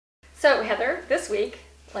So Heather, this week,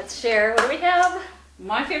 let's share, what do we have?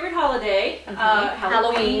 My favorite holiday,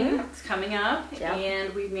 Halloween. It's coming up,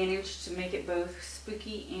 and we've managed to make it both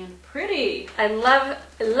spooky and pretty. I love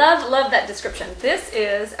that description. This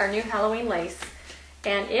is our new Halloween lace,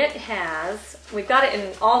 and it has, we've got it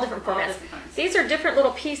in all different formats. These are different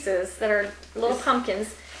little pieces that are little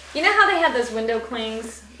pumpkins. You know how they have those window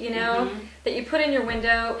clings, you know, that you put in your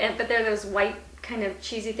window, but they're those white kind of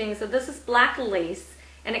cheesy things. So this is black lace.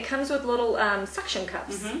 And it comes with little suction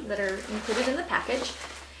cups that are included in the package.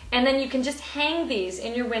 And then you can just hang these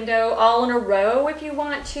in your window all in a row if you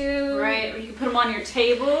want to. Right, or you can put them on your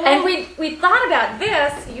table. And we thought about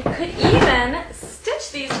this. You could even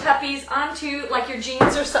stitch these puppies onto like your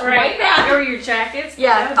jeans or something like that. Or your jackets.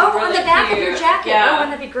 Yeah. Oh, really on the back cute. of your jacket. Yeah. Oh,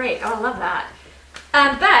 wouldn't that be great? Oh, I love that.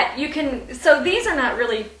 But you can, so these are not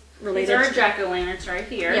really related. These are jack-o'-lanterns right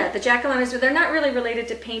here. Yeah, the jack-o'-lanterns, but they're not really related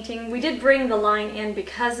to painting. We did bring the line in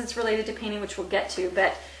because it's related to painting, which we'll get to,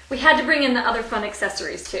 but we had to bring in the other fun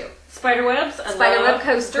accessories too. Spiderwebs. Spiderweb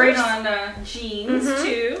coasters. Great on jeans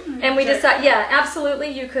too. And we decided, yeah, absolutely,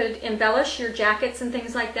 you could embellish your jackets and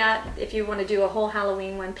things like that if you want to do a whole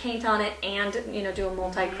Halloween one, paint on it and, you know, do a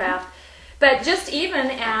multi-craft. But just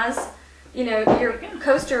even as, you know, your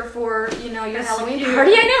coaster for, you know, your Halloween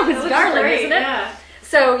party. I know, it's darling, isn't it? Yeah.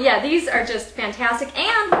 So yeah, these are just fantastic.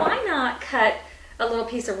 And why not cut a little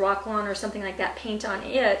piece of rock lawn or something like that, paint on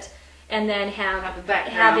it, and then have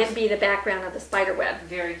it be the background of the spider web.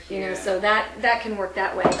 Very cute. You know, so that can work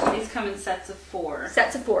that way. These come in sets of 4.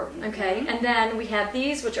 Sets of 4, okay. And then we have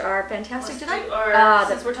these, which are fantastic.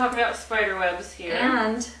 Since we're talking about spider webs here.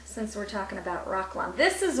 And since we're talking about rock lawn,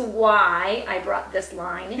 this is why I brought this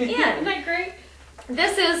line in. Isn't that great?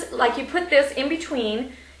 This is like you put this in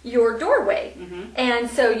between your doorway, and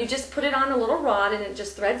so you just put it on a little rod and it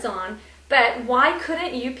just threads on. But why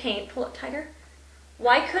couldn't you paint, pull it tighter,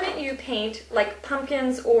 why couldn't you paint like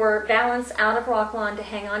pumpkins or valance out of rock lawn to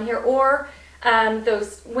hang on here, or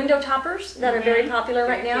those window toppers that are very popular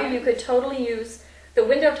right now? You could totally use the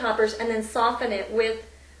window toppers and then soften it with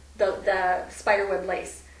the spiderweb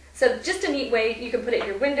lace. So just a neat way. You can put it in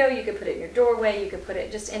your window, you could put it in your doorway, you could put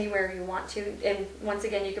it just anywhere you want to, and once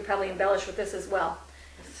again you could probably embellish with this as well.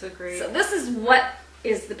 So great. So this is what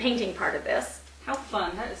is the painting part of this. How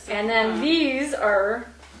fun. That is so And then these are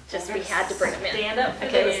just, we had to bring them in. Stand up for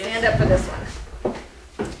Okay, these. let's stand up for this one.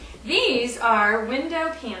 These are window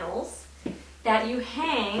panels that you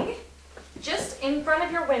hang just in front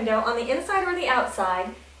of your window on the inside or the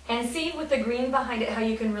outside, and see with the green behind it how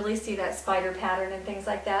you can really see that spider pattern and things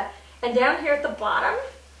like that. And down here at the bottom,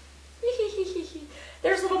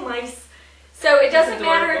 there's little mice. So it doesn't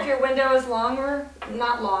matter if your window is long or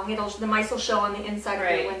not long. The mice will show on the inside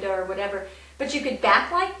of your window or whatever. But you could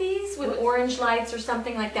backlight these with orange lights or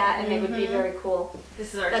something like that, and they would be very cool.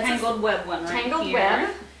 This is our tangled web one right Tangled here. web.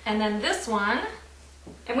 And then this one.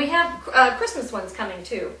 And we have Christmas ones coming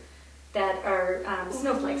too that are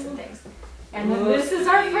snowflakes and things. And then this is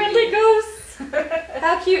our friendly ghost.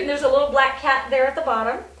 How cute. And there's a little black cat there at the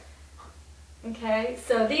bottom. Okay,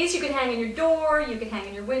 so these you can hang in your door, you can hang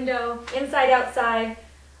in your window, inside, outside.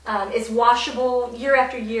 It's washable year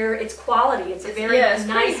after year. It's quality. It's a very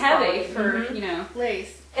nice heavy quality. for you know,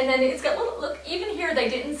 lace. And then it's got little, look, even here they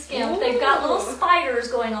didn't skimp. They've got little spiders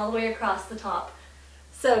going all the way across the top.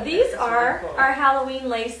 So these are our Halloween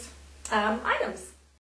lace items.